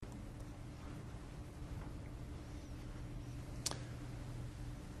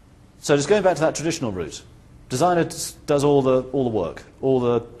So just going back to that traditional route, designer does all the work, all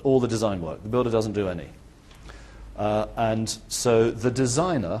the design work. The builder doesn't do any. And so the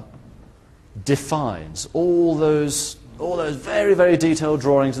designer defines all those very, very detailed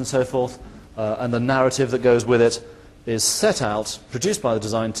drawings and so forth, and the narrative that goes with it is set out, produced by the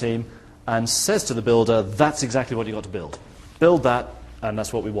design team, and says to the builder, that's exactly what you've got to build. Build that, and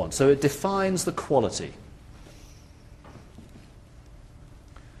that's what we want. So it defines the quality.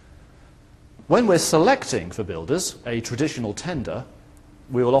 When we're selecting for builders a traditional tender,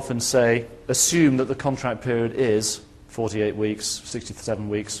 we will often say, assume that the contract period is 48 weeks, 67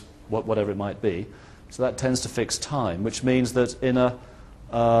 weeks, whatever it might be. So that tends to fix time, which means that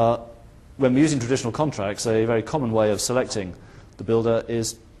when we're using traditional contracts, a very common way of selecting the builder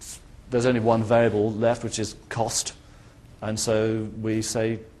is there's only one variable left, which is cost. And so we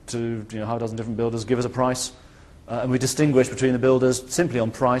say to half a dozen different builders, give us a price. And we distinguish between the builders simply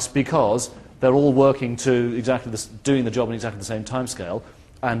on price because they're all working to exactly doing the job in exactly the same timescale,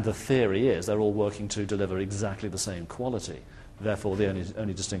 and the theory is they're all working to deliver exactly the same quality. Therefore, the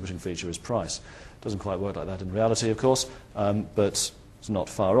only distinguishing feature is price. It doesn't quite work like that in reality, of course, but it's not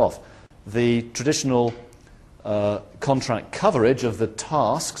far off. The traditional contract coverage of the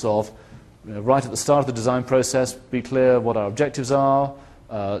tasks of right at the start of the design process, be clear what our objectives are,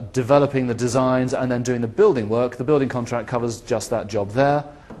 developing the designs, and then doing the building work. The building contract covers just that job there,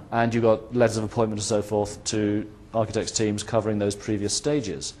 and you've got letters of appointment and so forth to architects' teams covering those previous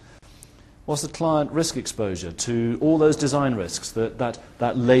stages. What's the client risk exposure to all those design risks, that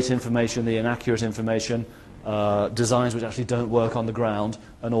late information, the inaccurate information, designs which actually don't work on the ground,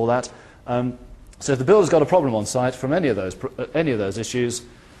 and all that? So if the builder's got a problem on site from any of those issues,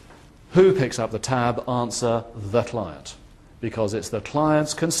 who picks up the tab? Answer, the client. Because it's the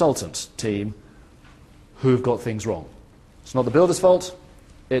client's consultant team who've got things wrong. It's not the builder's fault,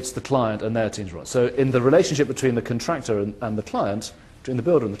 it's the client and their team's wrong. So in the relationship between the contractor and the client, between the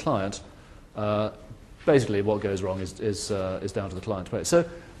builder and the client, basically what goes wrong is down to the client. So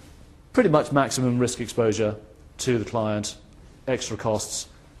pretty much maximum risk exposure to the client, extra costs,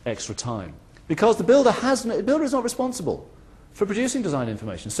 extra time. Because the builder is not responsible for producing design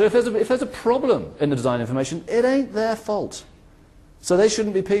information. So if there's a problem in the design information, it ain't their fault. So they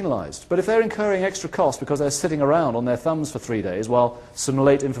shouldn't be penalised. But if they're incurring extra cost because they're sitting around on their thumbs for 3 days while some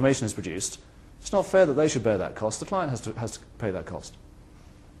late information is produced, it's not fair that they should bear that cost. The client has to pay that cost.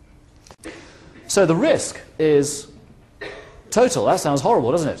 So the risk is total. That sounds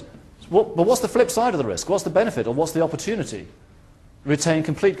horrible, doesn't it? But what's the flip side of the risk? What's the benefit or what's the opportunity? Retain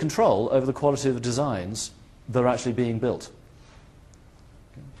complete control over the quality of the designs that are actually being built.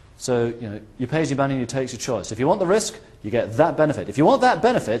 So, you pay as you money and you take your choice. If you want the risk, you get that benefit. If you want that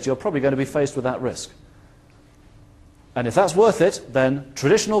benefit, you're probably going to be faced with that risk. And if that's worth it, then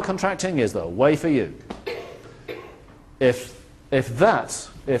traditional contracting is the way for you. If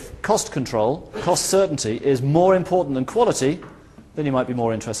cost control, cost certainty is more important than quality, then you might be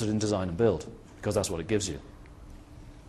more interested in design and build, because that's what it gives you.